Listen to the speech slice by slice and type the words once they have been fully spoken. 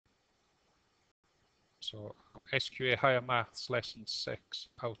So SQA Higher Maths Lesson 6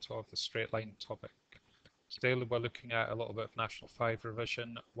 out of the straight line topic. Today we're looking at a little bit of National 5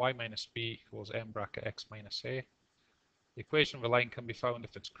 revision. Y minus b equals m bracket x minus a. The equation of a line can be found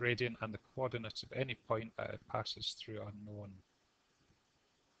if its gradient and the coordinates of any point that it passes through are known.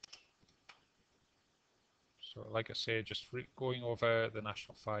 So like I say, just going over the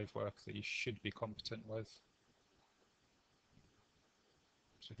National 5 work that you should be competent with.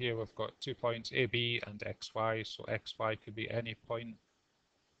 So here we've got 2 points, AB and XY. So XY could be any point.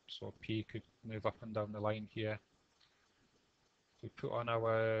 So P could move up and down the line here. If we put on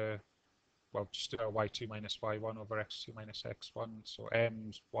our, well, just do our y2 minus y1 over x2 minus x1. So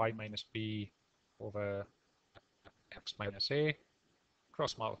m's y minus b over x minus a.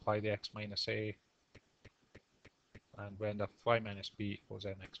 Cross multiply the x minus a. And we end up with y minus b equals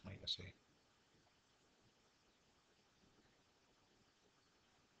mx minus a.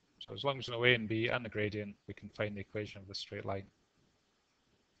 So as long as we know a and b and the gradient, we can find the equation of the straight line.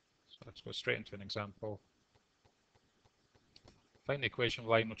 So let's go straight into an example. Find the equation of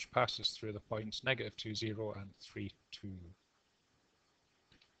a line which passes through the points -2, 0 and 3, 2.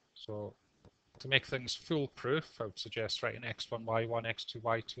 So to make things foolproof, I would suggest writing x1, y1, x2,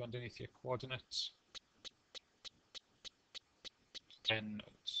 y2 underneath your coordinates. Then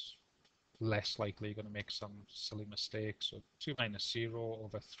it's less likely you're going to make some silly mistakes. So 2 minus 0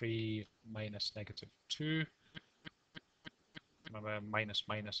 over 3 minus -2. Remember, minus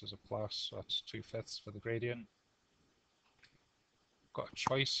minus is a plus, so that's 2/5 for the gradient. Got a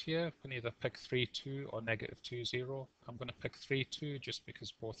choice here. I can either pick 3, 2 or -2, 0. I'm going to pick 3, 2 just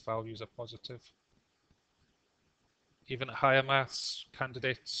because both values are positive. Even at higher maths,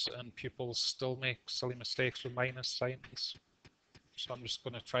 candidates and pupils still make silly mistakes with minus signs. So I'm just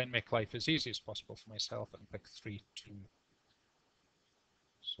going to try and make life as easy as possible for myself and pick 3, 2.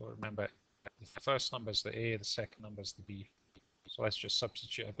 So remember, the first number is the A, the second number is the B. So let's just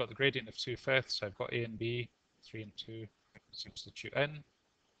substitute. I've got the gradient of 2/5, I've got A and B, 3 and 2. Substitute in.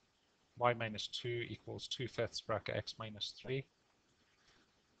 Y minus 2 equals 2/5 bracket x minus 3.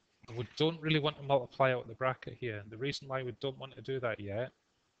 We don't really want to multiply out the bracket here. The reason why we don't want to do that yet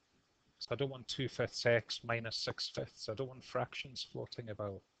is I don't want 2/5 x minus 6/5. I don't want fractions floating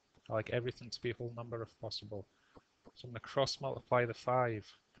about. I like everything to be a whole number if possible. So I'm going to cross multiply the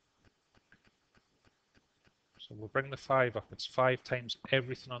 5. So we'll bring the 5 up. It's 5 times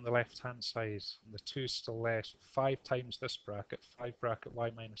everything on the left-hand side. And the 2 is still there. So 5 times this bracket, 5 bracket y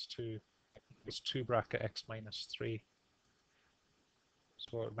minus 2, is 2 bracket x minus 3.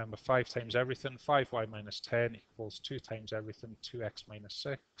 So remember, 5 times everything, 5y minus 10 equals 2 times everything, 2x minus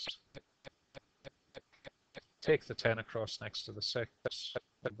 6. Take the 10 across next to the 6,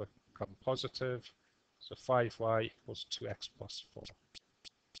 it will become positive. So 5y equals 2x plus 4.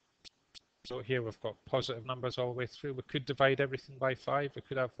 So here we've got positive numbers all the way through. We could divide everything by 5. We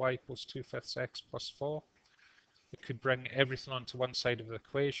could have y equals 2/5 x plus 4. We could bring everything onto one side of the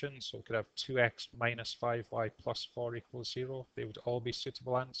equation. So we could have 2x minus 5y plus 4 equals 0. They would all be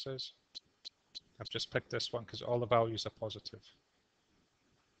suitable answers. I've just picked this one because all the values are positive.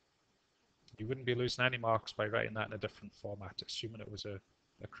 You wouldn't be losing any marks by writing that in a different format, assuming it was a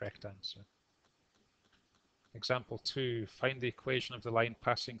correct answer. Example 2, find the equation of the line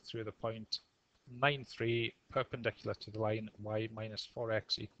passing through the point 9, 3 perpendicular to the line y minus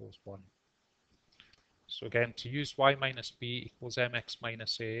 4x equals 1. So again, to use y minus b equals mx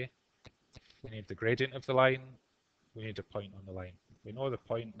minus a, we need the gradient of the line, we need a point on the line. We know the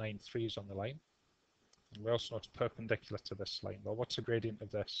point 9, 3 is on the line, and we also know it's perpendicular to this line. Well, what's the gradient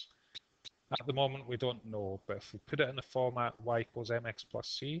of this? At the moment, we don't know, but if we put it in the format y equals mx plus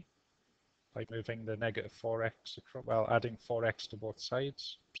c, by moving the -4x across, well, adding 4x to both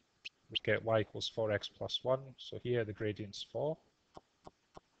sides, we get y equals 4x plus 1. So here the gradient's 4.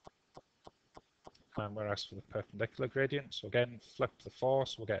 And whereas for the perpendicular gradient, so again, flip the 4,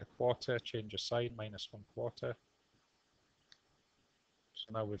 so we'll get a quarter, change the sign, -1/4.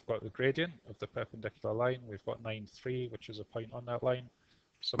 So now we've got the gradient of the perpendicular line. We've got 9, 3, which is a point on that line.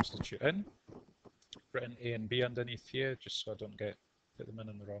 Substitute in. Written a and b underneath here, just so I don't put them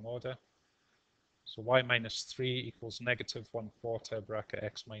in the wrong order. So y minus 3 equals -1/4 bracket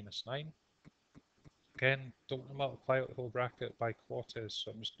x minus 9. Again, don't want to multiply out the whole bracket by quarters,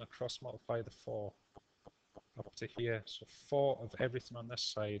 so I'm just going to cross multiply the 4 up to here. So 4 of everything on this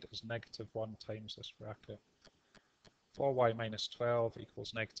side is -1 times this bracket. 4y minus 12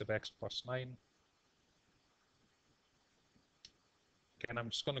 equals -x plus 9. Again, I'm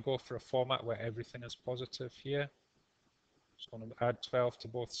just going to go for a format where everything is positive here. Just going to add 12 to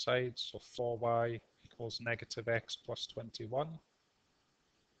both sides, so 4y equals -x plus 21.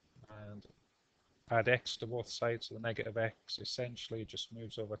 And add x to both sides, so the negative x essentially just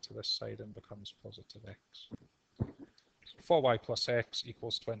moves over to this side and becomes positive x. So 4y plus x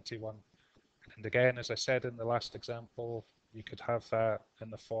equals 21. And again, as I said in the last example, you could have that in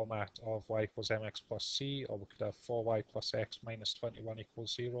the format of y equals mx plus c, or we could have 4y plus x minus 21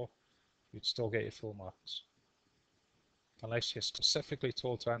 equals 0. You'd still get your full marks. Unless you're specifically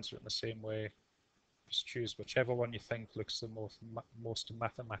told to answer it in the same way, just choose whichever one you think looks the most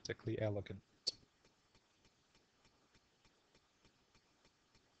mathematically elegant.